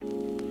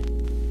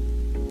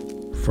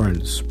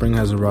Friends, spring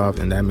has arrived,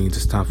 and that means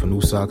it's time for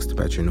new socks to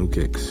match your new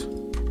kicks.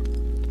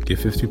 Get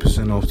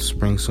 50% off the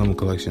spring summer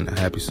collection at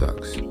Happy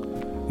Socks.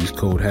 Use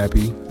code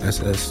HAPPY,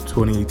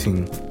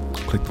 SS2018.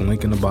 Click the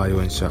link in the bio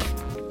and shop.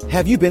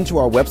 Have you been to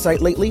our website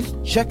lately?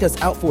 Check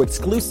us out for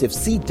exclusive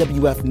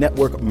CWF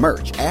Network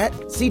merch at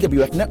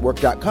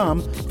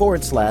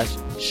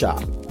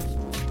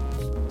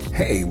cwfnetwork.com/shop.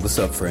 Hey, what's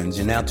up, friends?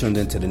 You're now tuned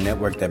into the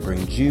network that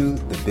brings you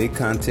the big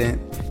content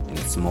in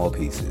small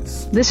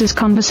pieces. This is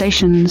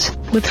Conversations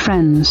with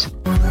Friends.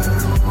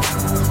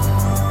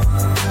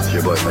 It's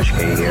your boy Mush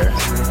K here.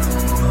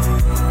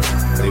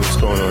 Hey, what's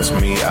going on? It's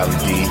me, Ali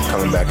D,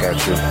 coming back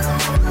at you.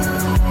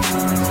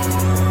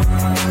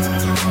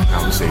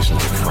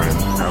 Conversations with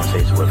Friends.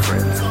 Conversations with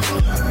Friends.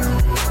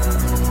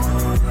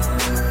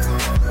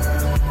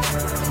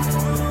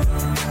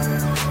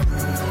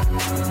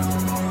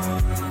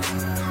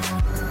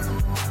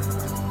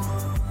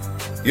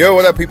 Yo,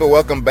 what up, people?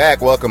 Welcome back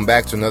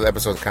to another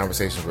episode of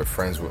Conversations with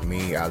Friends with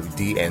me, Ali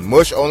D, and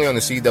Mush, only on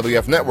the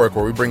CWF Network,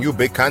 where we bring you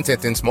big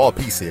content in small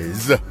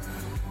pieces.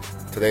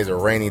 Today's a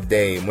rainy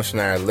day. Mush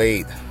and I are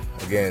late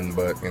again,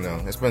 but you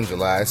know, it's been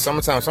July. It's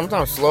summertime.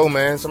 Sometimes slow,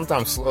 man.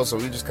 Sometimes slow, so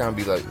we just kind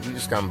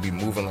of be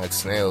moving like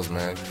snails,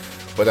 man.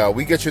 But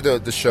we get you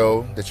the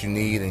show that you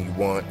need and you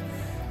want,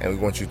 and we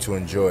want you to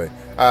enjoy.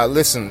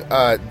 Listen,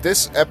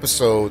 this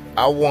episode,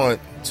 I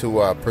want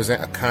to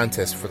present a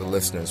contest for the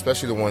listeners,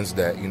 especially the ones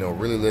that, you know,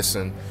 really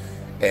listen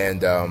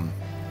and,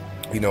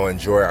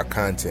 enjoy our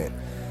content.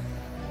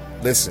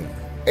 Listen,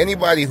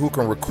 anybody who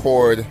can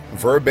record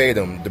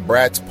verbatim the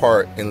Bratz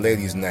part in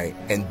Ladies Night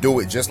and do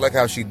it just like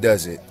how she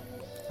does it,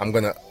 I'm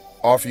going to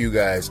offer you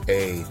guys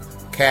a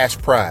cash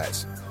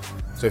prize.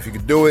 So if you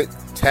could do it,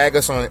 tag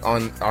us on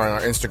our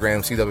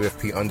Instagram,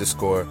 CWFP_.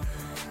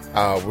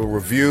 We'll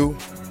review,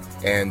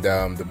 and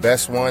the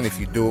best one, if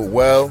you do it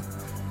well,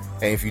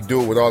 and if you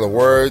do it with all the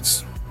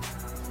words,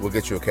 we'll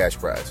get you a cash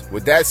prize.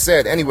 With that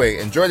said, anyway,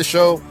 enjoy the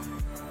show,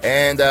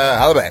 and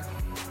holla back.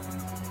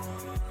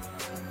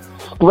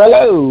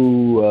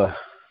 Hello.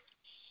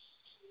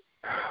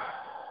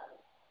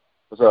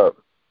 What's up?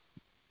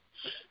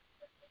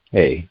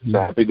 Hey. It's a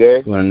happy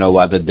day? You want to know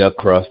why the duck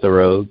crossed the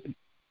road?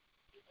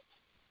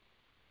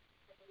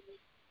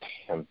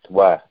 And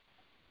why?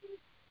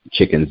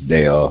 Chicken's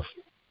day off.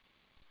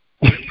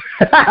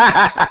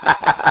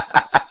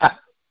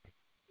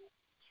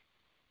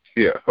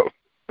 Yeah.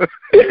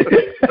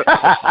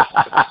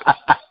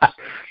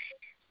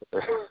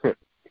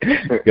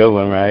 Good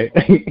one, right?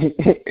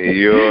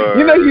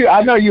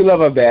 I know you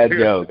love a bad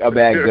joke, a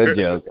bad good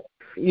joke.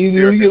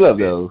 You love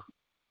those.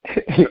 I'm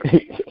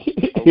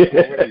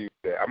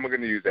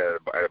gonna use that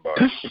at a bar.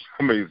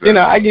 I'm gonna use that. You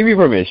know, I give you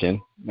permission.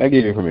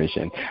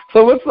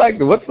 So what's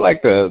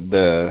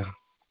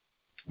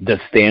the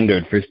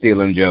standard for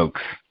stealing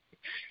jokes?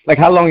 Like,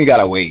 how long you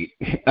gotta wait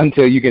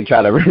until you can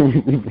try to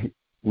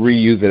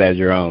reuse it as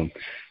your own?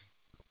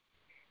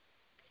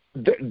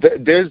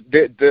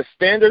 The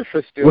standard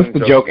for stealing. What's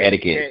the joke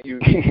etiquette? You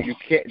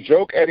can't.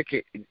 Joke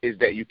etiquette is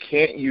that you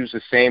can't use the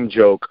same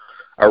joke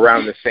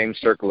around the same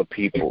circle of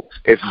people.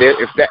 If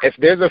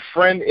there's a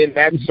friend in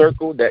that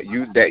circle that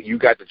you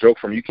got the joke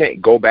from, you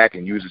can't go back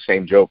and use the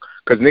same joke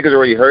because niggas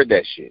already heard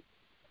that shit.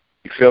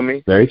 You feel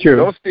me? Very true.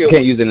 Don't steal. You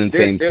can't use it in the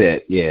same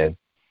set. Yeah.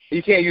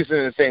 You can't use it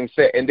in the same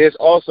set. And there's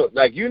also,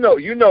 like, you know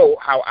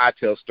how I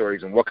tell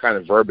stories and what kind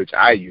of verbiage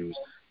I use.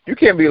 You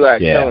can't be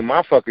like telling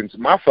my fucking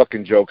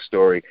joke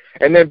story,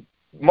 and then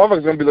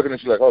motherfuckers gonna be looking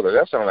at you like, oh,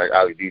 that sounds like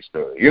Ali D's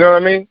story. You know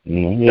what I mean?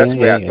 That's the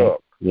way I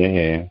talk.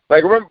 Yeah.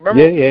 Like remember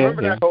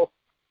that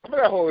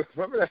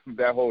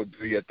whole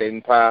do your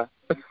thing pie?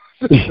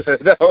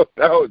 that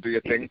whole do your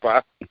thing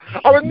pie.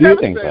 I would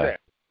never say that.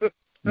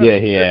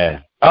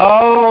 Yeah.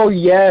 Oh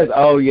yes.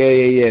 Oh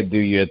yeah. Do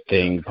your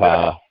thing,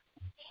 pie.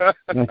 I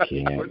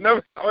would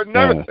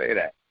never say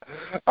that.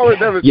 I would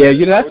never. Yeah,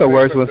 you know, that's the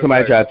worst when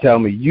somebody try to tell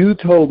me, you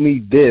told me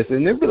this,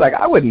 and they'd be like,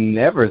 I would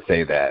never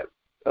say that.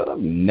 I'll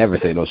never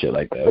say no shit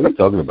like that. What are you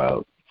talking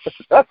about?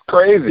 That's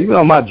crazy. Even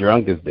on my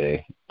drunkest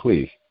day,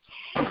 please.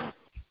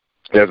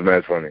 That's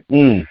mad funny.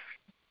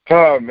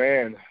 Oh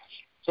man.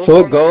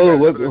 So it goes.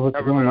 What's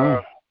going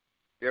on?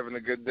 You having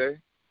a good day?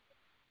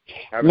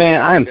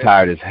 Man, I am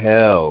tired as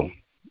hell.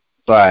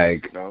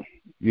 Like,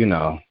 you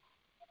know,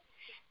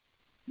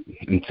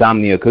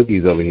 insomnia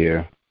cookies over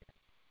here.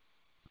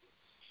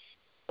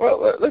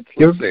 Well, let's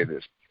say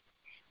this.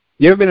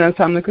 You ever been on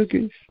Insomnia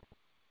Cookies?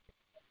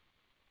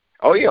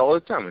 Oh, yeah, all the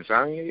time.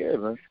 Insomnia, yeah,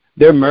 man.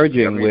 They're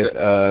merging with,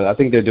 I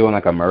think they're doing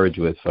like a merge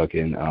with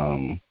fucking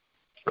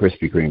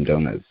Krispy Kreme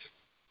donuts.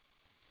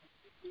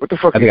 What the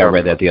fuck? I think I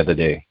read that the other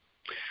day.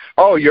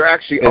 Oh, you're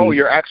actually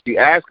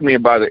asking me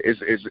about it.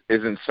 Is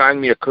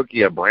Insomnia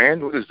Cookie a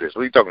brand? What is this?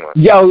 What are you talking about?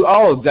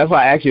 That's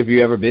why I asked you if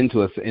you ever been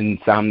to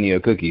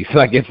Insomnia Cookies.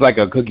 Like, it's like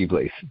a cookie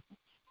place.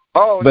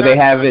 Oh, but they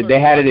had it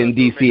in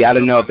DC. I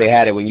don't know if they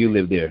had it when you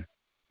lived there.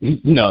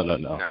 No.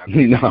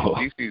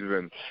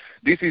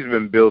 DC's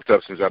been built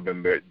up since I've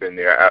been there.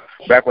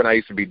 Back when I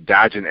used to be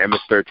dodging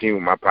MS-13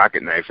 with my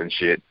pocket knife and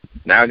shit.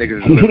 Now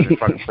niggas is living in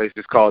fucking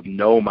places called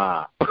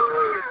Noma.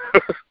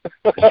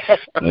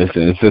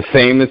 Listen, it's the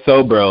same as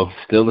Sobro.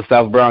 Still the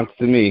South Bronx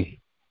to me.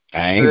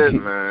 I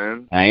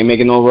ain't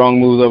making no wrong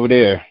moves over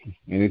there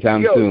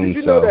anytime soon.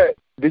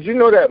 Did you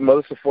know that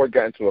Melissa Ford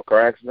got into a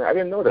car accident? I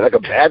didn't know that. Like a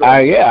bad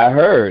one. Yeah, I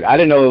heard. I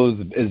didn't know it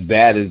was as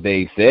bad as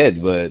they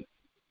said, but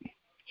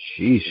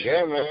sheesh.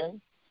 Yeah,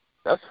 man.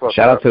 That's fucked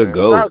Shout out up, to the man.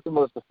 GOAT. Shout out to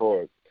Melissa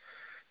Ford.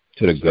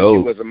 To the GOAT.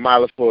 She was a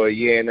model for a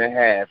year and a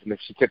half, and if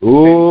she took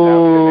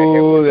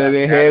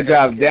the hair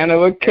dropped down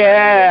to a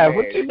calf.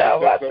 What you know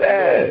about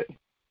that?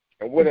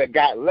 And would have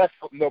got left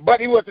up north.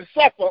 But he was a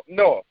chef up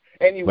north.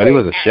 Anyway, but he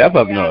was a chef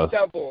up north.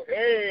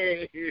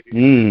 Hey.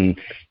 You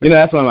know,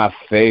 that's one of my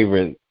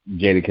favorite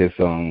Jadakiss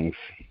songs.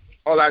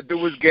 All I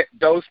do is get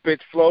those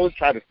spit flows,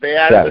 try to stay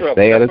out of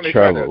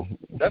trouble.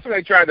 That's when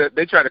they try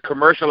to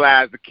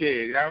commercialize the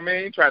kid. You know what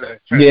I mean?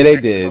 They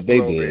did.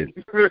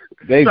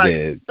 They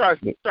did. Try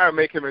to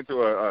make him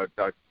into a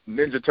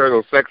Ninja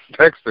Turtle sex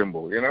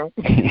symbol. You know?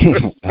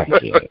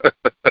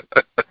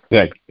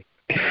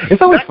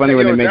 It's always funny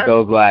when they make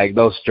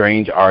those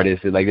strange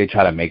artists. Like they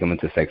try to make them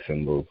into sex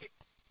symbols.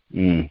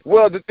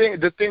 Well, the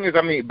thing is,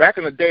 I mean, back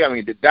in the day, I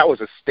mean, that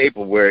was a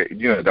staple where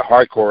the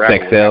hardcore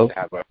rapper would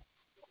have to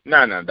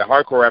have the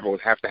hardcore rapper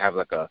would have to have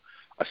like a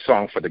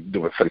song for the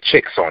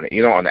chicks on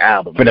it, on the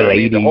album. For the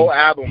ladies. The whole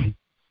album,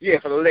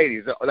 for the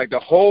ladies. Like the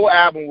whole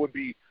album would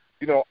be,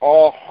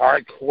 all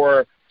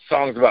hardcore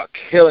songs about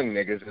killing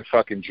niggas and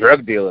fucking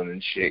drug dealing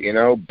and shit.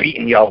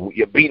 Beating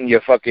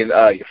your fucking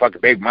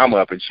baby mama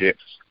up and shit.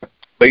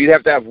 But you'd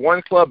have to have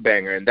one club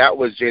banger, and that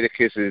was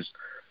Jadakiss's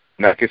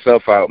 "Knock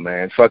Yourself Out,"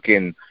 man.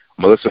 Fucking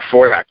Melissa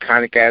Ford,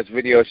 iconic ass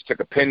video. She took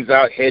her pins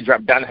out, hair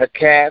dropped down to her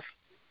calf.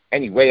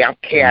 Anyway, I'm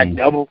K.I.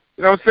 double.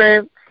 You know what I'm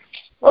saying?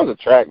 That was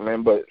a track,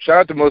 man. But shout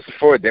out to Melissa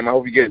Ford, damn. I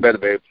hope you get better,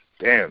 babe.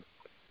 Damn.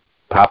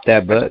 Pop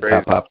that butt.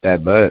 Pop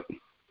that butt.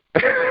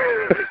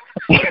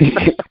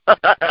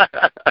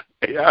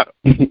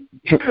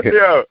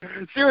 Yo,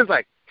 she was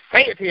like,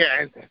 say it to your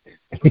ancestors.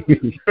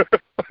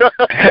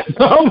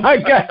 Oh my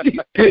God.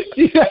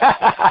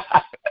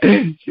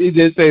 She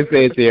did say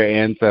it to your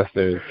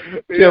ancestors.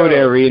 She over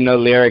there reading the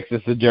lyrics to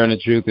Sojourner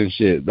Truth and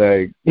shit.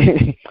 Like,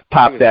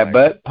 pop that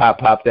butt.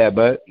 Pop that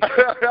butt.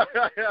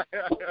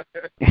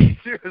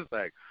 She was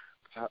like,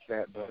 pop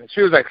that butt.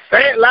 She was like,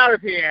 say it louder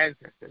to your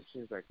ancestors. She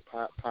was like,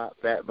 pop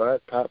that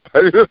butt. Pop.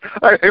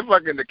 Like, they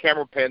fucking, the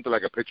camera panned to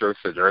like a picture of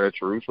Sojourner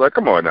Truth. Like,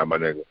 come on now, my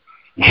nigga.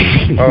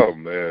 Oh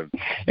man!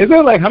 Is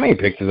there how many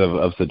pictures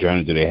of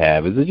Sojourner do they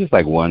have? Is it just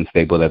like one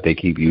staple that they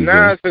keep using?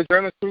 Nah,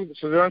 Sojourner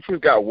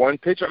Truth got one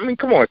picture. I mean,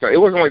 come on, it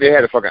wasn't like they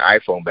had a fucking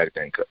iPhone back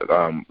then.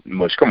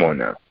 Much, come on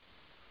now.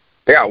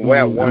 They got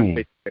one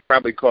picture. It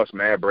probably cost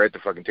mad bread to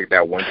fucking take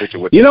that one picture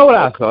with. You know what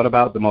I thought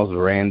about? The most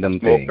random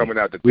thing.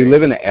 We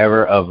live in the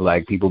era of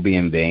people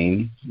being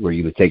vain, where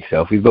you would take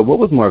selfies. But what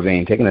was more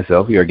vain, taking a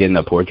selfie or getting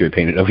a portrait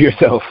painted of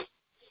yourself?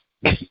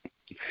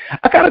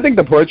 I kind of think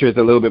the portrait's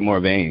a little bit more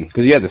vain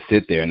because you have to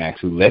sit there and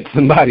actually let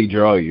somebody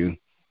draw you.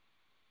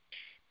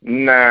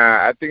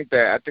 Nah, I think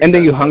and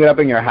then you hung it up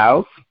in your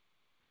house?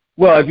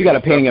 Well, if you got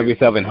a painting of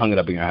yourself and hung it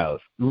up in your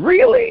house.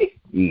 Really?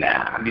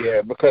 Nah.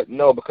 Yeah, because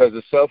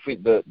the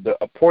selfie, the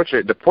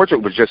portrait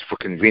was just for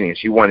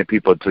convenience. You wanted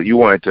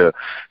to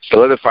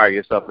solidify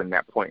yourself in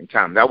that point in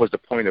time. That was the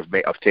point of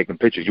taking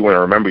pictures. You want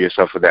to remember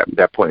yourself at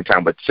that point in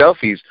time. But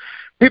selfies,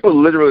 people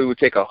literally would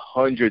take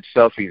 100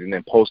 selfies and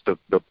then post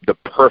the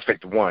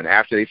perfect one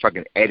after they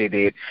fucking edit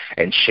it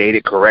and shade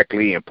it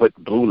correctly and put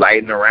blue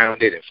lighting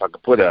around it and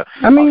fucking put a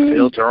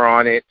filter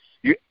on it.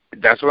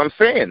 That's what I'm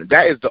saying.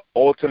 That is the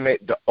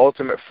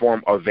ultimate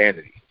form of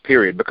vanity,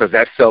 period, because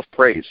that's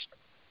self-praise.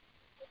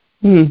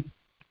 You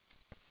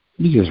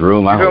just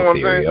ruined my whole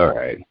theory. All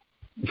right.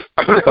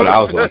 I thought I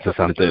was onto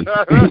something.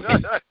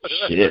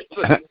 Shit.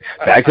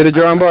 Back to the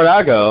drawing board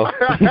I go.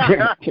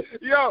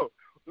 Yo,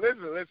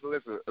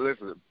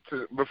 listen.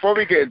 Before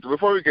we get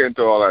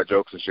into all our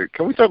jokes and shit,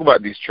 can we talk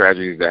about these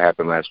tragedies that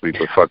happened last week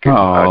with fucking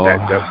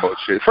that duck boat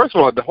shit? First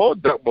of all, the whole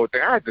duck boat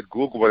thing, I had to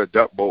Google what a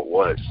duck boat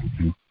was.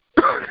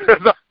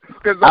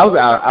 I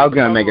was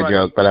gonna make a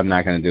joke, but I'm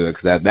not gonna do it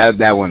because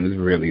that one is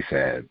really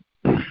sad.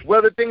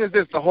 Well, the thing is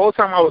this: the whole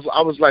time I was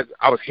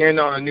hearing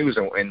it on the news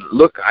and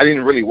look, I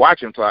didn't really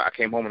watch it until I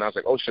came home and I was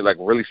like, oh shit, like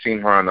really seeing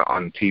her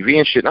on TV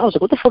and shit. And I was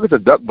like, what the fuck is a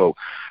duck boat?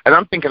 And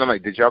I'm thinking,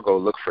 did y'all go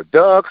look for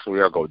ducks? Or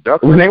y'all go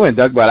duck? When they went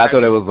duck boat, I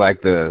thought it was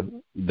like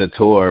the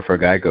tour for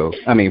Geico.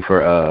 I mean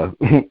for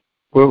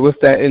what's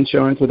that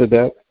insurance with a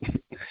duck?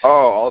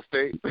 Oh,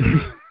 Allstate.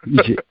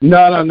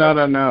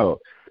 No.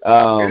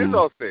 It is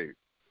Allstate.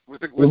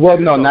 Well,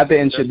 no, not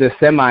the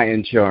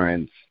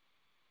semi-insurance.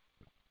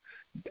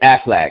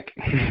 Aflac.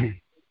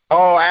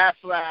 Oh,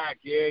 Aflac.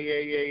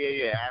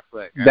 Yeah.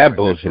 Aflac. That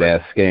bullshit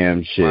ass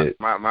scam shit.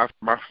 My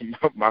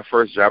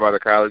first job out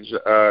of college,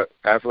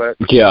 Aflac.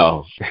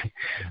 Yo,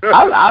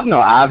 I know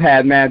I've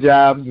had mad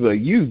jobs, but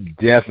you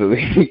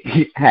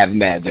definitely have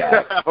mad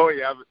jobs. Oh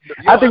yeah.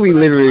 I think we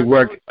literally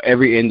worked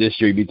every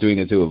industry between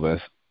the two of us.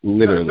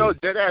 Literally. No,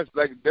 dead ass.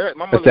 My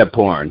mother except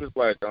porn.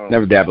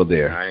 Never dabbled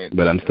there,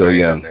 but I'm still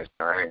young.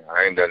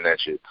 I ain't done that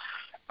shit.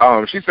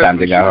 She said time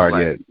to got hard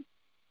yet.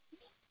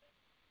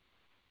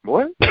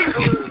 What?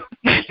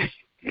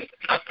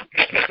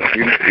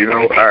 You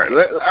know, all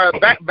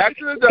right. Back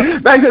to the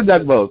duck. Back to the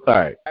duck boat.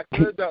 Sorry. Back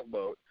to the duck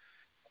boat.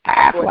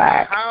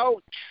 Aflac. How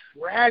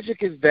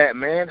tragic is that,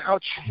 man? How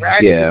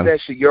tragic is that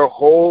shit? Your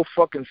whole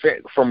fucking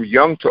from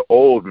young to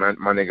old, man,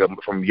 my nigga.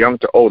 From young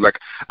to old. Like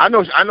I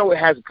know it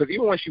has, because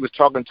even when she was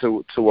talking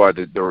to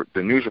the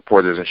news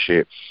reporters and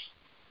shit,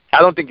 I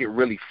don't think it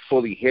really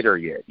fully hit her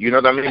yet. You know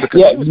what I mean?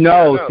 Because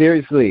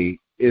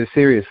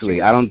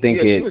seriously. I don't think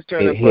it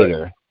hit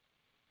her.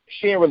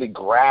 She didn't really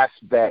grasp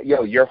that,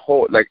 your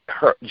whole, like,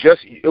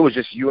 it was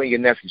just you and your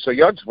nephew. So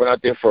y'all just went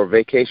out there for a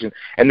vacation.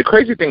 And the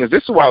crazy thing is,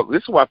 this is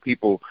why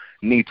people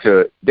need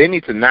to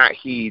not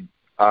heed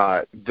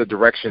the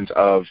directions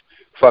of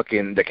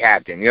fucking the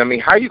captain. You know what I mean?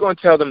 How are you going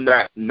to tell them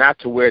not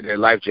to wear their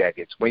life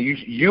jackets when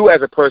you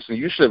as a person,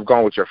 you should have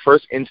gone with your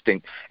first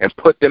instinct and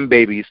put them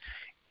babies.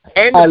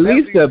 And at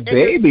least the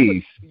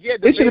babies.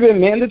 It should have been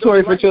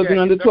mandatory for children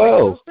under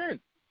 12.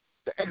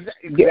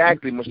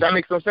 Exactly. That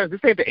makes no sense. This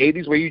ain't the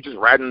 80s where you just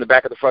ride in the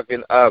back of the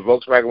fucking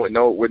Volkswagen with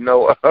no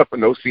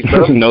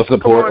seatbelt, no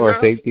support or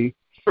safety.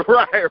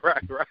 Right.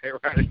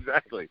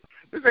 Exactly.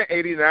 This ain't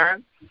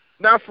 89.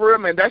 Now, for real,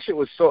 man, that shit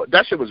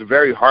was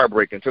very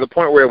heartbreaking, to the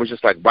point where it was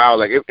just like, wow,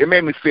 like it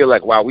made me feel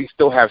like, wow, we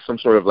still have some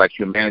sort of like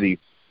humanity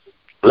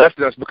left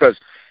in us, because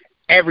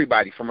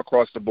everybody from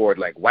across the board,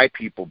 like white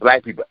people,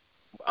 black people,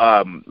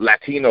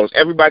 Latinos,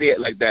 everybody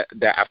like that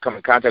I've come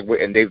in contact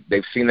with, and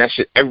they've seen that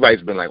shit.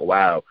 Everybody's been like,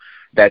 wow,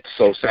 that's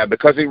so sad,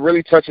 because it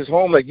really touches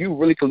home. Like, you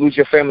really could lose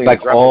your family,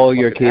 like all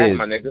your kids.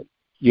 My nigga.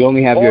 You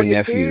only have your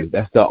nephew.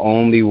 That's the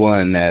only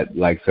one that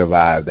like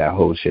survived that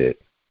whole shit.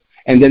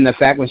 And then the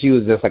fact when she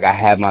was just like, I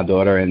had my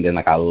daughter, and then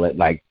I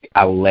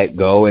let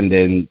go, and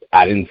then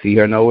I didn't see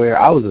her nowhere.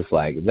 I was just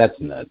like, that's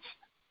nuts.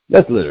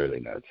 That's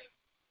literally nuts.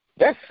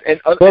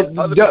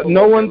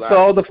 No one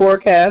saw the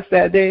forecast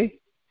that day.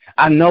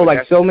 I know,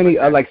 like, so many,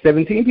 like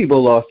 17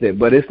 people lost it,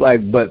 but it's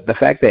like, but the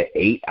fact that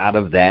 8 out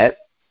of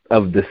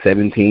the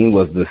 17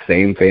 was the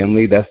same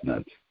family, that's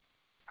nuts.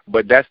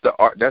 But that's the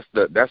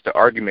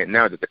argument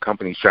now that the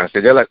company's trying to say.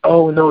 They're like,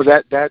 oh no,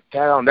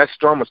 that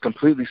storm was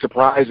completely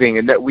surprising,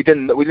 and that we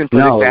didn't predict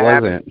that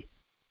happen.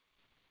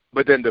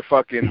 But then the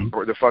fucking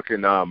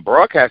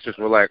broadcasters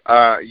were like,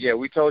 yeah,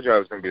 we told you it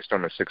was going to be a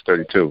storm at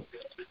 6:32.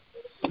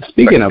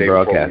 Speaking of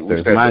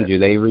broadcasters, mind you,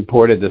 they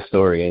reported the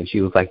story, and she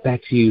was like,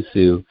 back to you,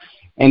 Sue.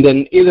 And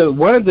then either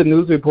one of the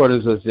news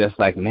reporters was just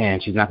like, man,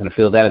 she's not going to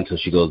feel that until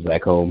she goes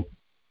back home.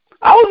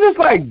 I was just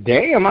like,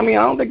 damn. I mean,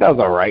 I don't think that was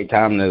the right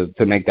time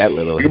to make that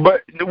little.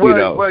 But you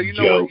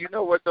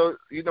know what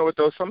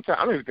though. Sometimes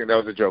I don't even think that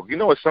was a joke. You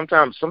know what?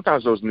 Sometimes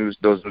those news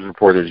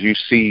reporters, you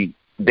see,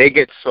 they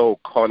get so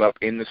caught up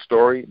in the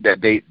story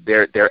that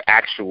their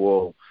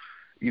actual,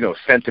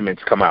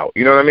 sentiments come out.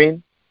 You know what I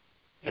mean?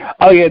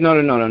 Oh yeah,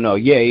 no.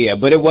 Yeah.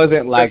 But it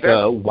wasn't like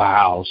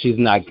wow,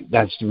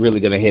 that's really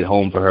gonna hit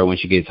home for her when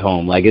she gets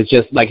home. Like, it's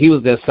just like, he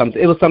was just something.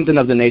 It was something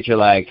of the nature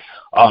like,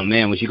 oh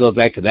man, when she goes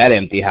back to that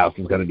empty house,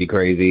 it's gonna be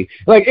crazy.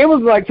 Like, it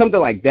was like something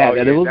like that.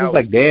 It was just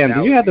like, damn,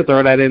 did you have to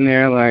throw that in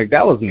there? Like,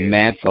 that was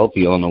mad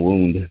salty on the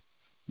wound.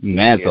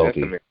 Mad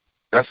salty.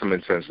 That's some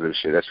insensitive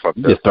shit. That's fucked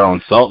up. Just throwing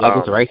salt like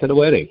it's right to the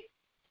wedding.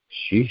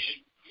 Sheesh.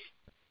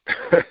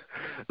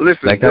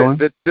 Listen, like that one?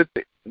 That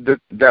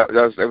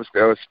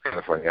was kind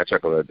of funny. I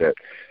chuckled at that.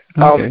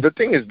 Okay. The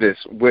thing is this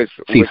with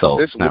regular.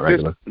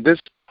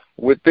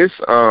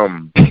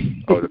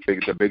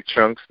 the big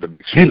chunks, the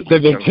big chunks.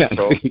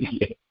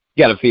 Yeah.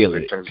 You gotta feel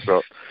it.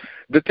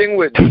 The thing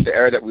with the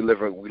era that we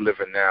live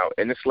in now,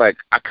 and it's like,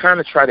 I kind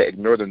of try to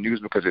ignore the news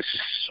because it's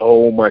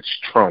so much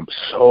Trump,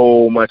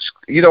 so much,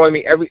 you know what I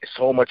mean?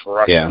 So much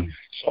Russia. Yeah.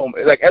 So,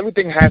 like,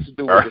 everything has to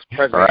do with this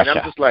president. Russia. And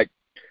I'm just like,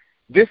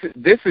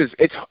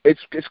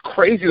 it's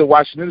crazy to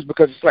watch the news,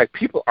 because it's like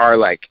people are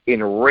like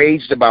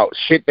enraged about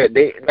shit that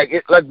they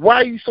like. Why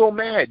are you so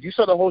mad? You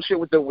saw the whole shit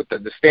with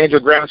the stand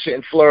your ground shit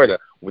in Florida.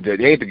 They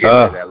need to get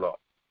rid of that law.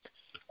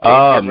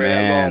 Oh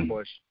man,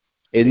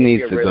 it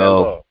needs to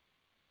go.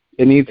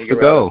 It needs to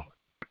go.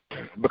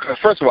 Because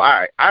first of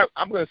all,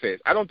 I'm going to say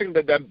this. I don't think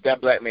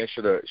that black man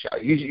should have.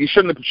 You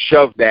shouldn't have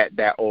shoved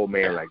that old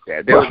man like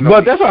that.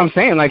 But that's what I'm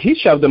saying. Like, he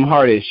shoved him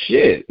hard as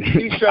shit.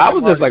 I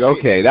was just like,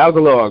 okay, that was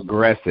a little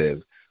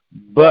aggressive.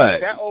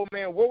 But that old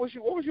man, what was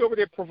you over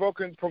there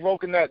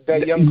provoking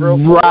that young girl?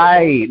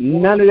 Right.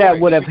 None of that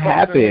would have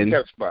happened.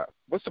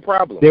 What's the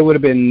problem? There would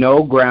have been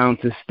no ground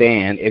to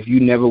stand if you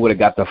never would have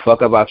got the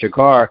fuck up out your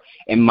car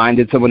and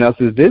minded someone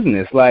else's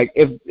business. Like,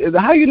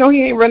 how you know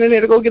he ain't running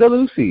there to go get a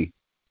Lucy?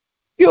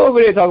 You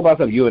over there talking about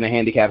something, you in a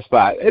handicapped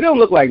spot. It don't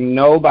look like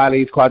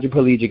nobody's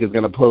quadriplegic is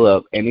going to pull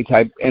up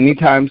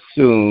anytime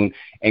soon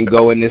and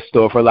go in this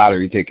store for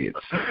lottery tickets.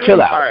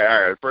 Chill out. All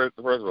right. First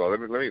of all, let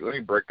me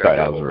break down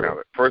your whole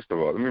comment. First of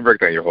all, let me break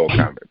down your whole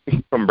comment.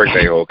 Let me break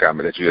down your whole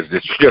comment that you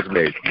just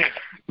made.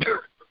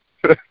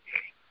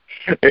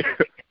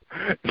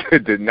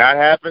 It did not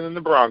happen in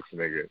the Bronx,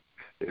 nigga.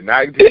 Did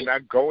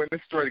not go in the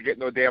store to get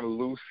no damn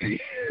Lucy.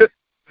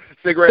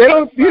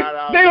 Cigarettes.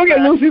 They don't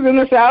get Lucy's in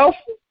the South.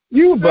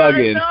 You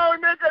bugging.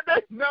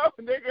 No,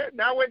 nigga.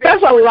 Now when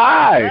that's a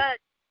lie.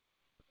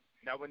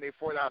 Now, when they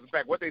 $4 a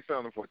pack, what they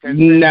selling them for? 10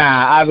 cents?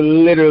 Nah, I've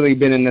literally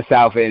been in the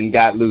South and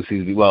got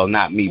Lucy's. Well,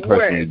 not me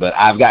personally, but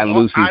I've gotten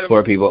Lucy's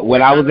for people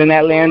when I was in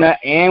Atlanta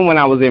and when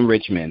I was in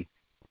Richmond.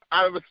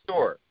 Out of a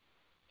store.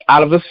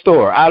 Out of a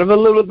store, out of the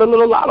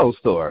little lotto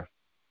store.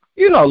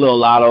 You know, little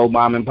lotto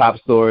mom and pop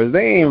stores.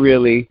 They ain't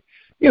really,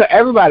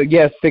 everybody.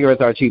 Yes,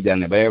 cigarettes are cheap down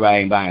there, but everybody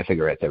ain't buying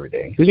cigarettes every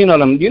day. Because you know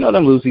them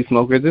Lucy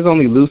smokers. There's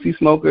only Lucy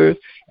smokers,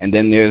 and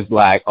then there's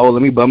like, oh,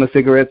 let me bum a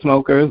cigarette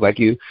smokers like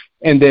you,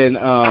 and then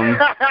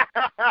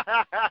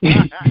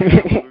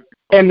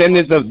and then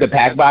there's the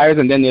pack buyers,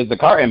 and then there's the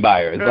carton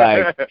buyers.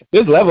 Like,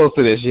 there's levels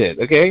to this shit.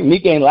 Okay,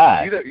 Meek ain't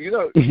lie.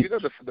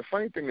 The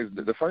funny thing is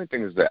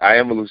that I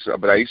am a loose,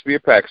 but I used to be a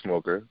pack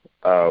smoker.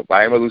 I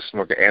am a loose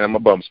smoker, and I'm a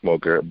bum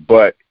smoker.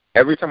 But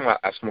every time I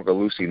smoke a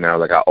Lucy now,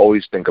 like, I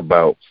always think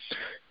about,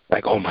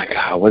 like, oh my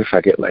God, what if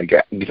I get like,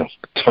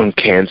 tongue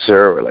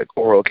cancer or like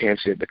oral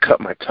cancer, to cut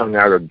my tongue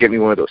out or get me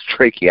one of those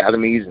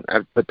tracheotomies, and I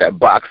put that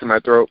box in my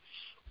throat.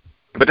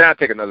 But then I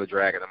take another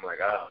drag, and I'm like,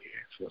 oh yeah,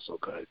 it feels so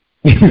good.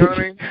 You know what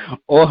I mean?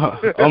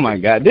 Oh my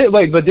God!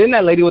 But didn't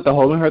that lady with the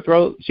hole in her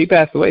throat? She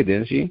passed away,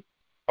 didn't she?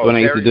 When I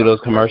used to do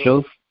those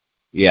commercials.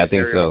 Yeah, I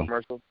think so.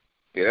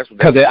 Yeah, that's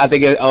because I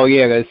think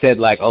it said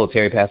like, oh,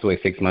 Terry passed away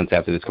 6 months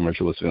after this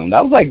commercial was filmed.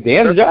 I was like,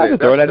 damn, did y'all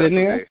throw that in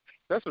there?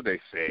 That's what they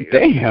say.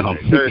 Damn.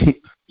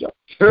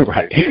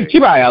 Right. She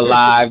probably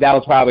alive. That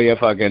was probably a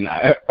fucking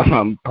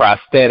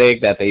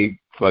prosthetic that they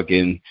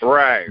fucking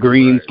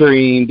green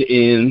screened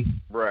in.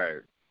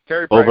 Right.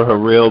 Over her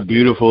real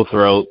beautiful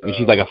throat, and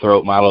she's like a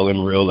throat model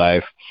in real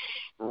life.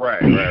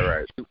 Right.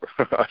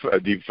 A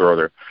deep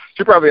throater.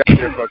 She probably out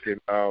there fucking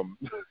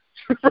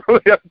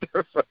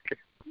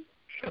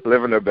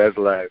living her best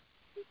life.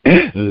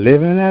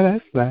 Living her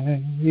best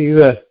life.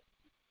 You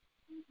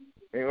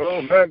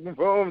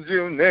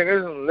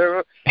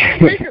niggas.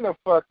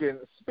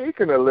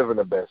 Speaking of living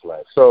the best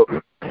life. So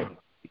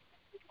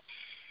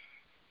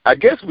I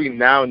guess we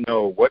now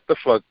know what the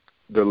fuck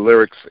the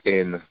lyrics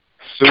in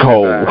Soon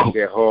as I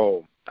get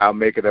home, I'll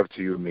make it up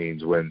to you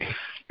means when,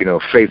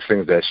 Faith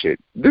sings that shit.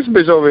 This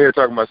bitch over here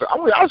talking about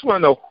something. I just want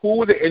to know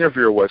who the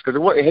interviewer was, because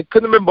it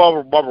couldn't have been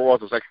Barbara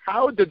Walters. Like,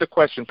 how did the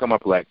question come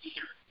up like,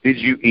 did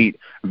you eat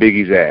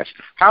Biggie's ass?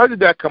 How did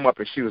that come up?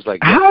 And she was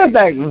like, yeah. How is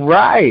that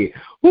right?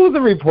 Who was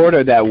the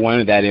reporter that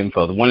wanted that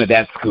info, wanted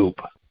that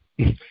scoop?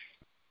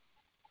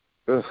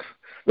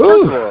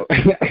 Ooh.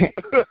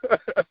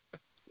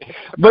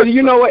 But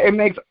you know what? It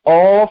makes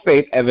all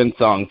Faith Evans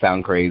songs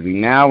sound crazy.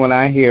 Now when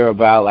I hear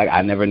about, like,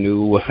 I never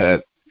knew what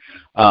a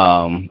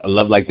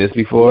Love Like This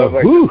Before.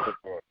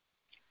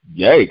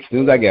 Yikes. As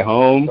soon as I get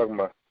home. As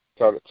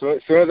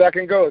soon as I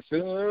can go. As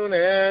soon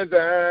as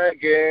I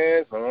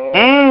get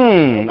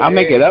home. I'll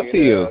make it up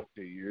to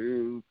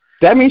you.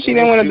 That means she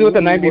didn't want to do it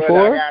the night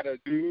before?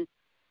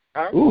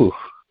 Ooh.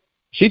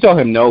 She told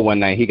him no one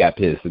night. He got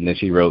pissed, and then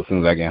she wrote As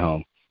Soon As I Get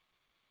Home.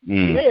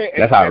 Yeah,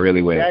 that's how it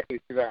really went. Exactly.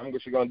 She's like,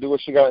 she's going to do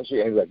what she got to do.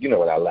 And he's like, you know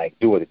what I like.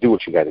 Do what you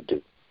got to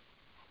do.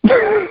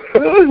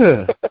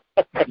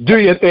 Do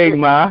your thing,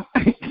 Ma.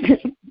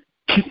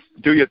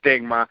 Do your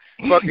thing, Ma.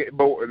 Fuck it.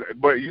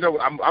 But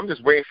I'm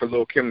just waiting for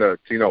Lil' Kim to,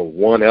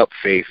 one up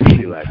Faith and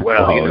be like,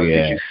 well,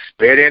 did you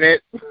spit in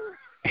it?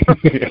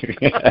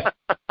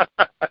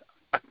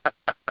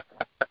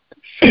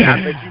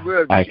 I bet you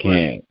will. I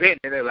can't. Spitting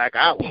in it like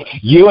I was.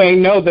 You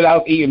ain't know that I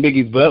was eating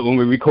Biggie's butt when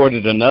we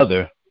recorded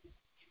another.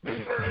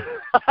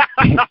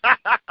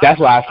 That's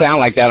why I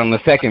sound like that on the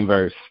second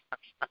verse.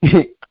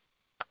 I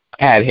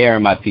had hair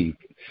in my teeth.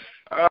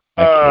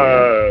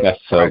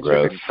 That's so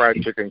gross.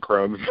 Fried chicken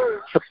crumbs.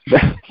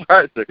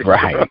 Fried chicken crumbs.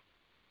 Right.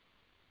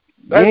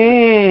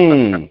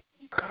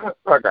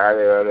 Fuck out of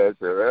here, that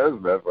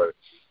shit. That's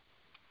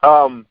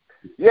funny.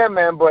 Yeah,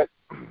 man, but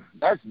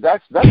that's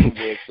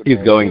weird.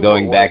 He's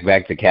going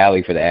back to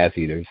Cali for the ass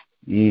eaters.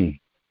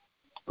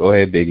 Go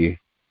ahead, Biggie.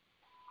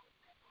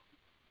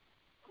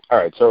 All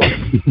right, so I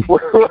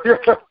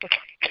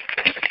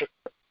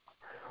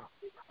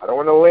don't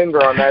want to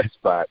linger on that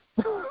spot.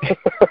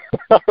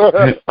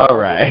 All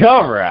right. I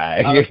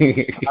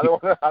don't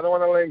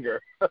want to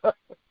linger.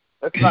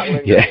 Let's not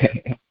linger. Yeah.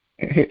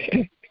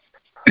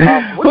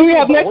 Who do we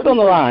have next on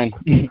the line?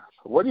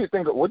 What do you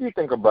think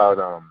about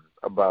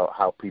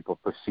how people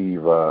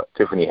perceive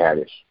Tiffany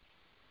Haddish?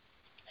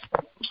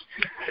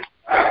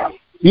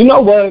 You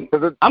know what?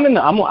 I'm in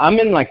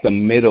like the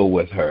middle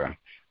with her.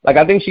 Like,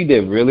 I think she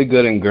did really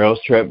good in Girls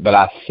Trip, but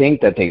I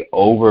think that they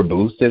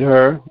over-boosted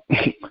her.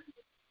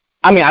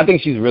 I mean, I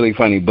think she's really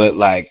funny, but,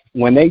 like,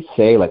 when they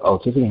say, like, oh,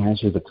 Tiffany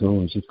Haddish is a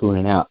coon, she's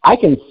cooning out, I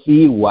can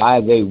see why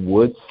they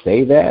would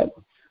say that,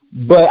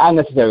 but I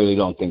necessarily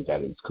don't think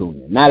that it's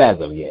cooning. Not as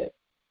of yet.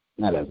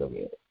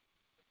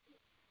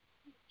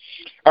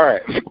 All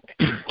right.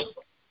 I'm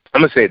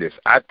going to say this.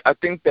 I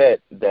think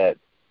that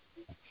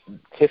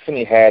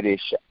Tiffany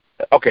Haddish,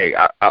 okay,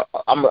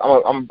 I'm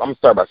going to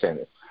start by saying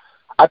this.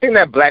 I think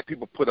that black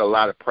people put a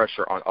lot of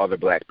pressure on other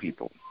black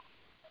people.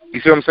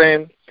 You see what I'm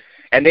saying?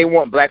 And they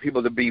want black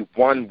people to be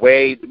one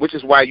way, which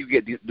is why you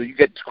get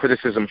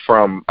criticism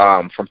from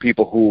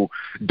people who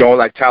don't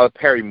like Tyler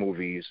Perry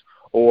movies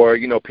or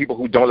people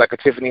who don't like a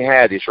Tiffany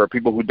Haddish, or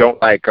people who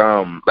don't like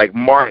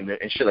Martin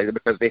and shit like that,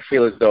 because they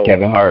feel as though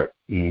Kevin Hart.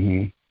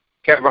 Mm-hmm.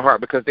 Kevin Hart,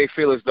 because they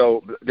feel as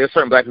though there's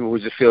certain black people who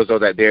just feel as though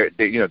that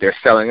they're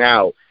selling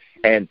out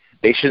and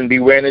they shouldn't be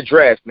wearing a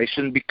dress. They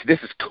shouldn't be. This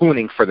is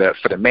cooning for the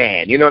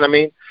man. You know what I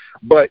mean?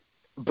 But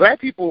black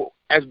people,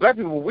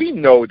 we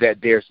know that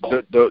there's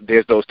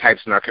those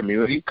types in our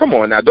community. Come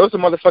on now, those are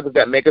motherfuckers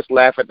that make us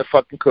laugh at the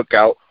fucking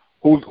cookout,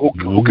 who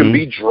can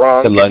be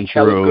drunk and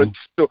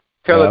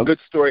tell a good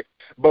story.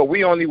 But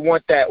we only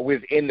want that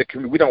within the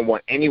community. We don't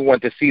want anyone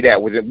to see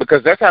that within,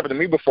 because that's happened to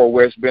me before,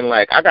 where it's been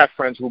like, I got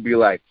friends who be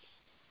like,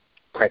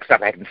 Craig,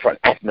 stop acting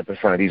up in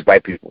front of these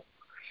white people.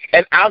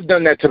 And I've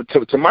done that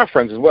to my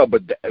friends as well,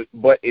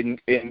 but in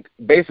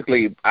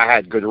basically I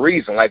had good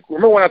reason. Like,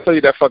 remember when I told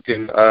you that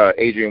fucking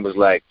Adrian was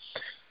like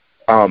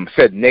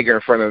said nigger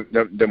in front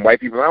of them white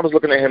people, and I was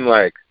looking at him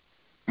like,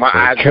 my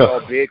eyes were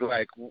all big,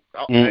 like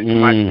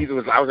my teeth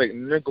was. I was like,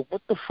 nigga,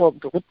 what the fuck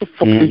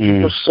did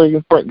you just say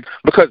in front?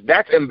 Because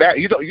that's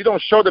embarrassing. You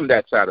don't show them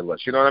that side of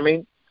us. You know what I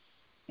mean?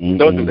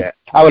 Don't do that.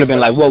 I would have been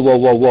like,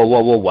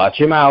 whoa, watch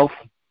your mouth.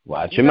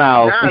 Watch your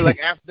mouth. Nah,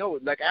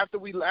 after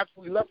we left,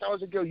 I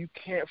was like, yo, you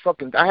can't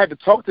fucking. I had to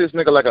talk to this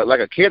nigga like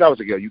a kid. I was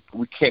like, yo,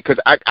 we can't, because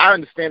I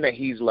understand that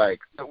he's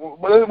like.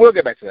 We'll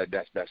get back to that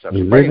stuff.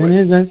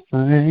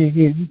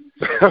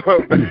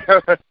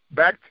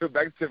 Back to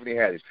Tiffany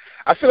Haddish.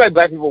 I feel like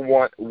black people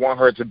want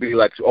her to be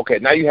like, okay,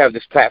 now you have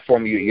this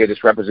platform, you're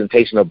this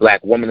representation of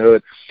black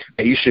womanhood,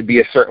 and you should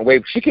be a certain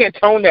way. She can't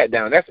tone that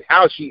down. That's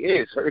how she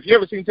is. If you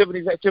ever seen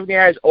Tiffany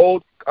Haddish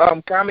old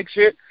comic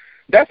shit,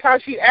 that's how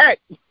she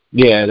acts.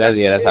 Yeah,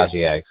 that's how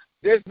she acts.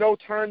 There's no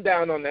turn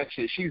down on that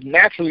shit. She's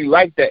naturally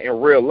like that in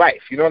real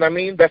life. You know what I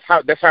mean? That's how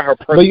her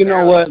personality. But you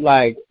know what?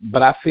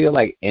 But I feel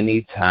like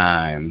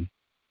anytime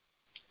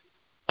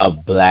a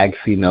black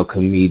female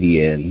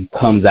comedian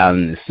comes out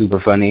and is super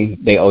funny,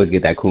 they always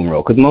get that coon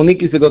role. Because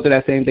Monique used to go through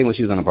that same thing when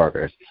she was on the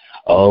Parkers.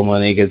 Oh,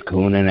 Monique is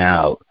cooning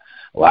out.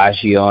 Why is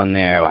she on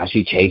there? Why is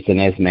she chasing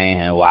this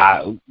man?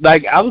 Why?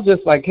 Like, I was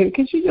just like, can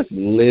she just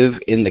live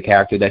in the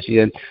character that she's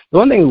in? The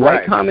one thing,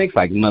 white comics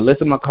like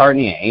Melissa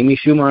McCartney and Amy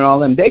Schumer and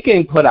all them, they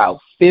can put out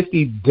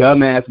 50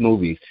 dumbass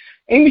movies.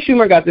 Amy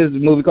Schumer got this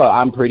movie called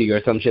I'm Pretty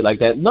or some shit like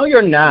that. No,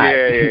 you're not.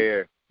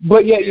 Yeah.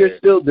 But yet you're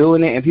still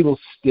doing it, and people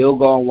still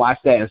go and watch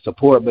that and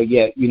support. But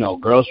yet,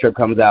 Girl Trip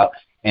comes out,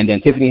 and then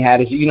Tiffany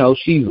Haddish,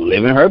 she's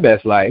living her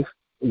best life.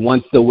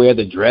 Wants to wear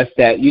the dress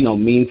that,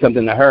 means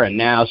something to her, and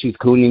now she's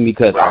cooning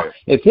because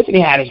if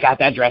Tiffany Haddish got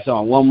that dress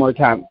on one more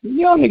time,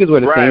 y'all niggas wear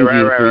the same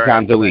jeans 3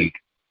 times a week.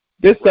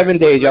 There's 7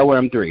 days, y'all wear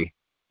them 3.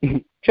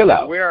 Chill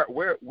out. We are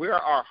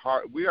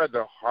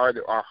the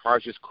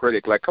harshest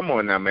critic. Like, come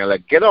on now, man.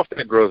 Like, get off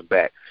that girl's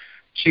back.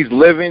 She's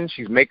living.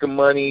 She's making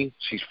money.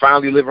 She's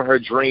finally living her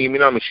dream. You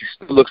know what I mean? She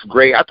still looks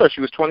great. I thought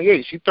she was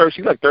 28. She's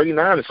like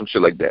 39 or some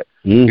shit like that.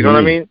 Mm-hmm. You know what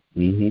I mean?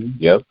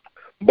 Mm-hmm. Yep.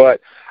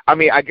 But I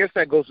mean, I guess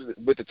that goes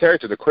with the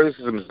territory. The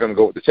criticism is going to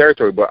go with the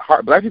territory. But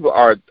black people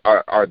are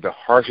the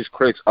harshest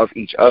critics of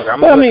each other.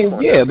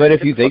 But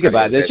if you think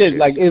about it, shit,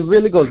 like, it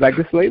really goes back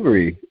to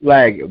slavery.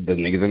 Like, the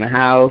niggas in the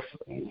house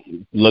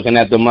looking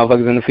at the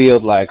motherfuckers in the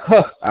field like,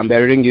 huh, I'm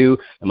better than you.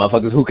 The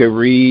motherfuckers who could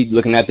read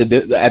looking at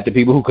the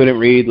people who couldn't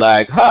read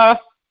like, huh,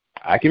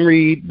 I can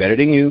read better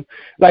than you.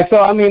 Like, so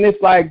I mean,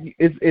 it's like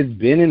it's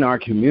been in our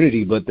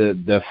community, but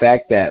the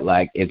fact that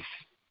like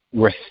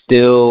we're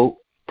still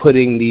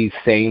putting these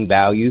same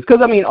values,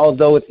 because I mean,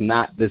 although it's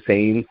not the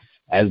same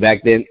as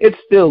back then, it's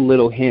still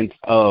little hints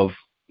of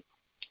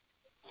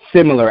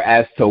similar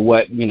as to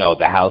what,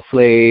 the house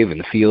slave and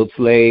the field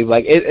slave,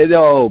 like it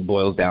all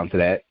boils down to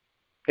that.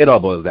 It all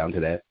boils down to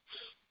that.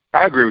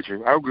 I agree with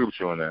you. I agree with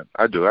you on that.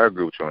 I do. I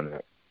agree with you on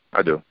that.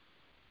 I do.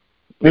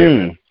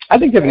 I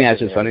think Tiffany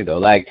Haddish is funny though.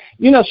 Like,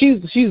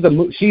 she's a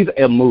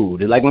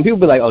mood. Like, when people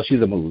be like, oh,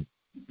 she's a mood,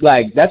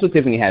 like, that's what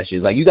Tiffany Haddish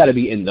is. Like, you got to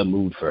be in the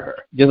mood for her,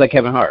 just like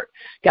Kevin Hart.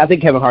 I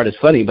think Kevin Hart is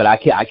funny, but I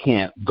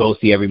can't go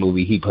see every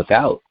movie he puts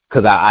out,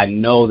 because I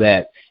know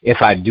that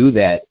if I do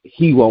that,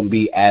 he won't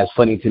be as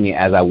funny to me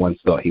as I once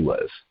thought he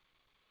was.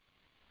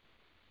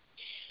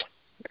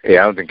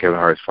 Yeah, I don't think Kevin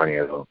Hart is funny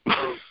at all.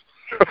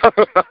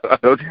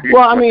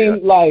 Well, I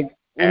mean, like,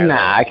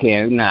 nah, I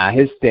can't. Nah,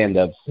 his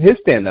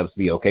stand-ups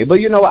be okay.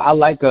 But you know what? I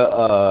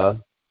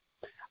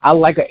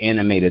like an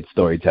animated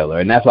storyteller,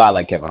 and that's why I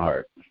like Kevin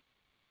Hart.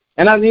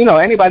 And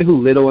anybody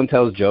who little and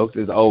tells jokes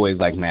is always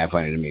like mad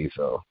funny to me.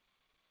 So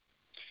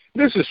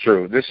this is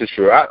true.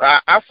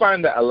 I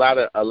find that a lot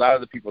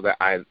of the people that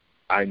I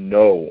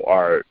know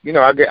are,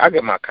 I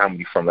get my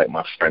comedy from like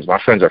my friends. My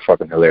friends are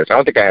fucking hilarious. I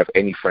don't think I have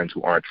any friends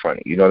who aren't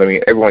funny. You know what I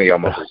mean? Every one of y'all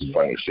motherfuckers is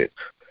funny as shit.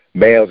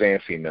 Males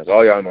and females,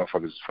 all y'all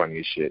motherfuckers is funny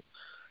as shit.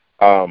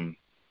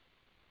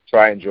 So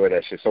I enjoy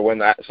that shit. So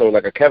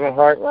like a Kevin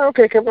Hart, well,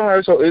 okay, Kevin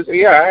Hart. So all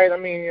right. I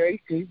mean,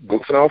 he's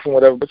goofing off and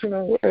whatever, but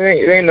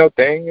it ain't no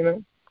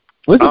thing,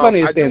 What's the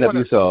funniest stand-up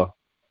you saw?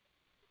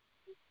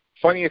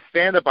 Funniest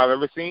stand-up I've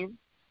ever seen?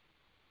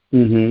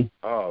 Mm-hmm.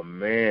 Oh,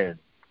 man.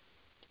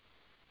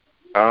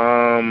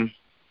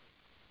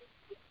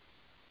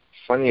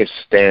 Funniest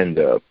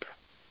stand-up.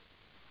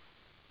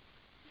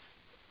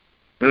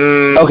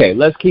 Okay,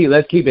 let's keep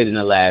it in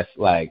the last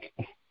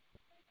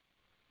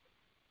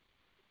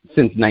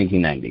since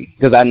 1990,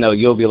 because I know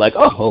you'll be like,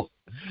 oh,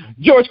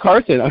 George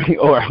Carson or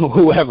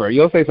whoever.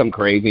 You'll say some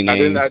crazy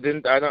name. I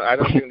don't think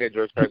that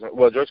George Carson.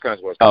 Well, George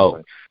Carson was.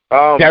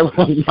 That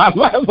was my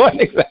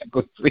point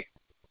exactly.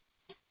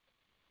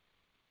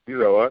 You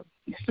know what?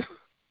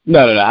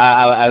 No.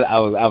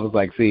 I was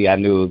like, see, I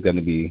knew it was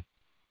gonna be.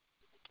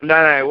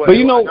 No. But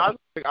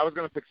I was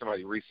gonna pick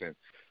somebody recent.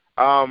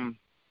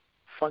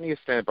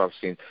 Funniest stand-up I've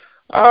seen.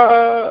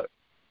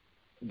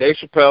 Dave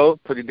Chappelle,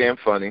 pretty damn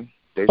funny.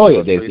 Dave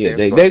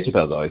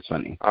Chappelle's always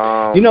funny.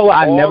 You know what?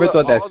 I never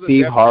thought that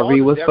Steve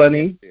Harvey was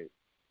funny.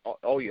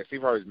 Oh yeah,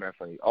 Steve Harvey's mad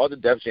funny. All the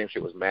Def Jam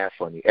shit was mad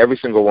funny. Every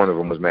single one of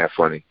them was mad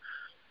funny.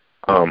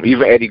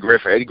 Even Eddie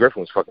Griffin. Eddie Griffin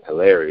was fucking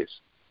hilarious.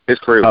 His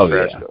career was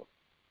trash though.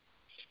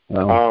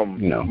 Well,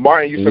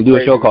 Martin, you do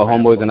a show called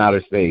Homeboys in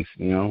Outer Space.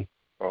 Oh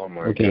my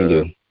god. What can you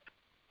do?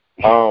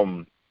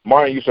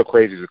 Martin, You So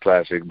Crazy is a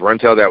classic.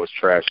 Bruntel, that was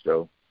trash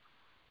though.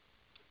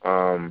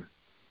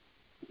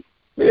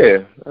 Yeah,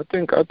 I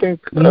think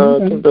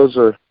those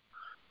are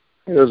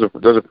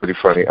pretty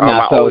funny.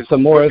 So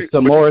some more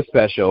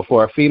special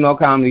for a female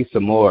comedy.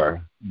 Some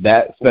more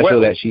that special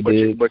that she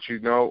did. But you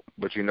know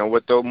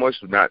what though,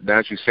 Mush? Now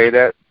that you say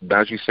that, now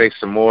that you say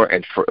some more,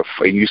 and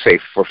you say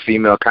for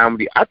female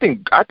comedy, I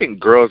think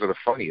girls are the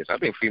funniest. I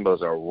think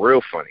females are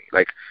real funny.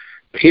 Like,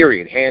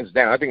 period, hands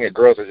down. I think that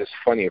girls are just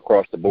funny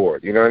across the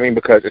board. You know what I mean?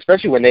 Because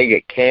especially when they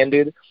get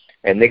candid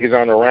and niggas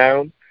aren't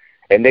around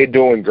and they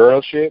doing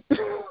girl shit.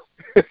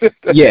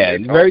 Yeah,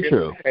 very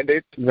true. And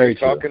they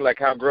talking like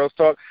how girls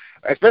talk,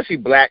 especially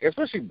black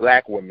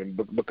women,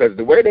 because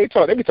the way they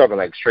talk, they be talking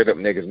like straight up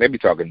niggas, and they be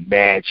talking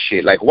mad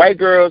shit. Like white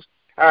girls,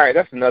 all right,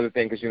 that's another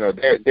thing, because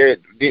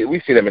we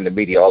see them in the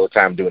media all the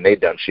time doing they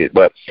dumb shit.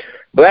 But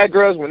black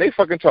girls, when they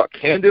fucking talk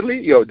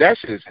candidly, that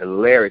shit is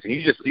hilarious. And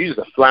you just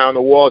a fly on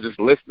the wall, just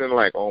listening,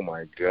 like, oh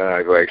my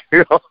god, like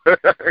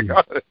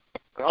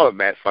all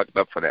mad fucked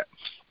up for that.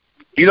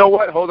 You know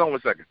what? Hold on one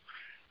second.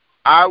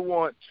 I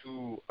want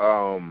to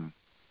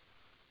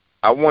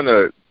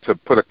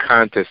put a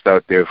contest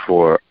out there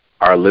for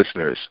our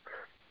listeners.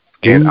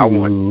 And I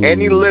want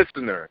any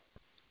listener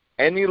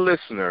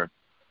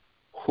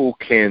who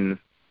can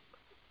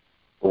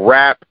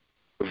rap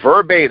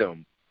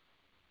verbatim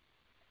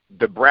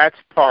the Bratz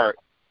part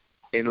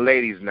in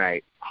Ladies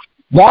Night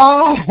to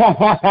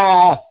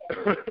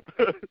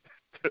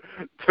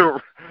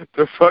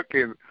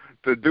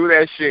do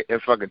that shit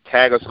and fucking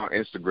tag us on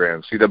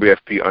Instagram,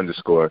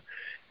 CWFP_.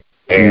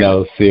 And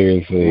no,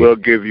 seriously. We'll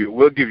give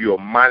you a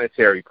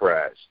monetary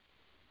prize.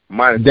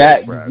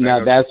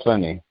 That's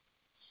funny.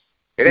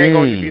 It ain't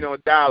gonna be no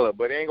dollar,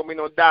 but it ain't gonna be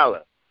no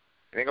dollar.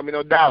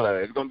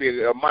 It's gonna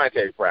be a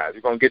monetary prize.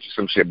 We're gonna get you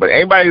some shit. But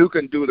anybody who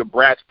can do the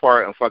Bratz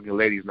part on fucking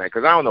Ladies Night,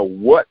 because I don't know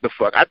what the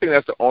fuck. I think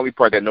that's the only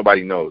part that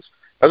nobody knows.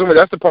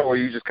 That's the part where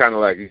you just kind of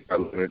like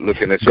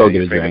looking at your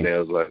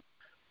fingernails like.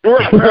 Oh,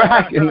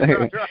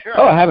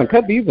 I haven't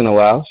cut these in a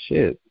while.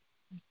 Shit.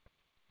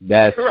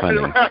 That's funny.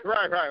 Right.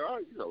 Oh,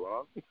 you know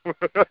what?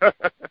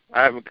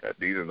 I haven't cut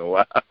these in a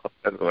while.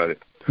 That's funny.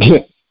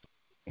 Oh,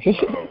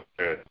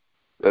 man.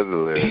 That's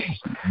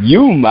hilarious.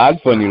 You mad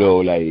funny though,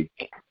 like.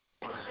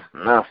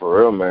 Nah, for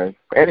real, man.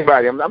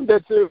 Anybody, I'm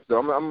dead serious though.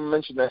 I'm gonna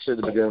mention that shit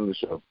at the beginning of the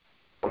show.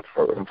 I'm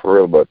for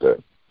real about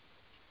that.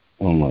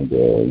 Oh my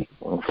god.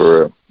 I'm for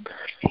real.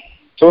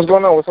 So what's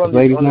going on? What's on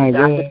the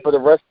docket for the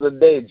rest of the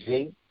day,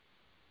 G?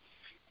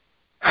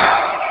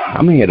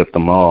 I'm gonna hit up the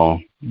mall.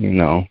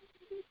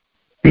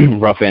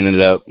 Rough ended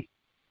it up.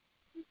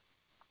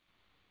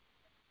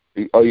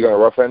 Oh, you got a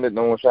rough ended?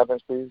 No more shopping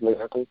sprees late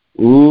night, please?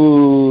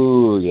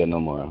 Ooh, yeah, no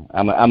more.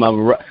 I'm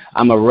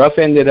a rough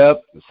ended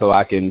up so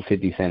I can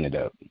 50 cent it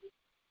up.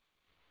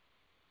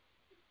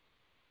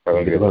 I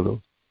don't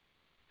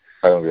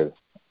get it.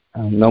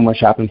 No more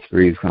shopping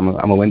sprees. I'm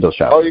a window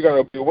shopper. Oh, you're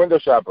gonna be a window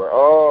shopper.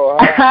 Oh,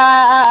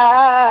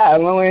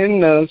 I'm a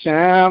window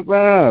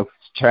shopper.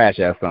 Trash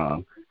ass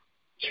song.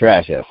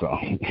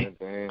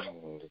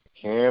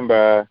 Can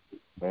buy.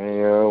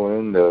 Your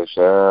window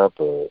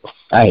shopper.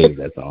 I hated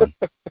that song.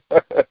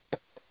 I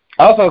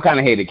also kind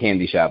of hated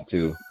Candy Shop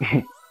too.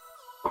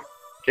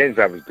 Candy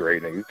Shop is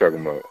great, nigga. You talking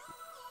about?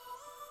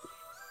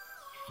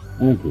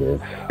 Okay.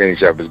 Candy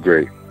Shop is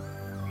great.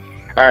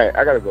 All right,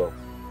 I gotta go.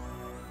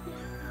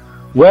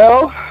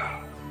 Well,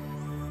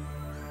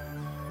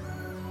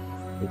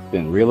 it's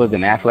been realer than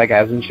Affleck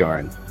has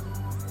insurance.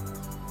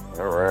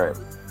 All right.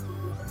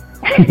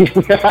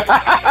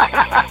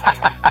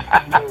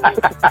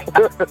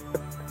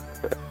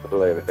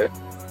 Later.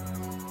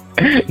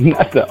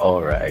 Not the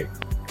all right.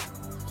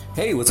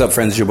 Hey, what's up,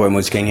 friends? It's your boy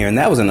Much King here, and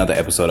that was another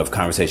episode of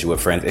Conversation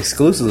with Friends,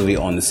 exclusively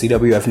on the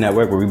CWF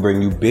Network, where we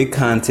bring you big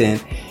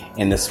content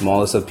in the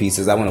smallest of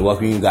pieces. I want to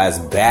welcome you guys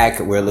back.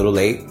 We're a little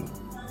late,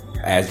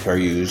 as per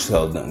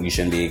usual, so you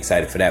shouldn't be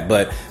excited for that.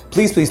 But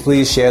please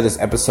share this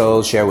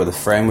episode, share with a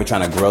friend. We're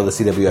trying to grow the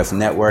CWF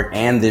Network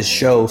and this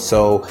show,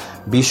 so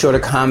be sure to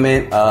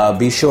comment.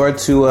 Be sure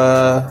to,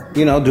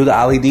 do the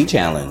Ali D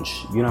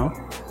challenge,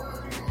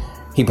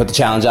 He put the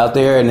challenge out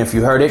there, and if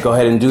you heard it, go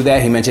ahead and do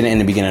that. He mentioned it in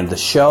the beginning of the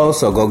show,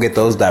 so go get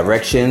those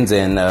directions,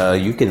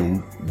 and you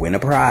can win a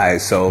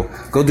prize. So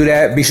go do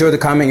that. Be sure to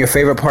comment your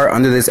favorite part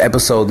under this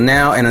episode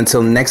now, and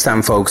until next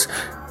time, folks,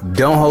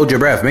 don't hold your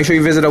breath. Make sure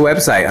you visit our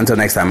website. Until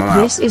next time, I'm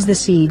out. This is the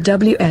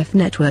CWF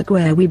Network,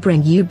 where we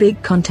bring you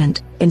big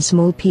content in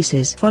small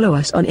pieces. Follow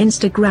us on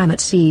Instagram at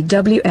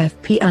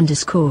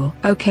CWFP_.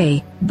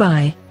 Okay,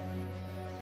 bye.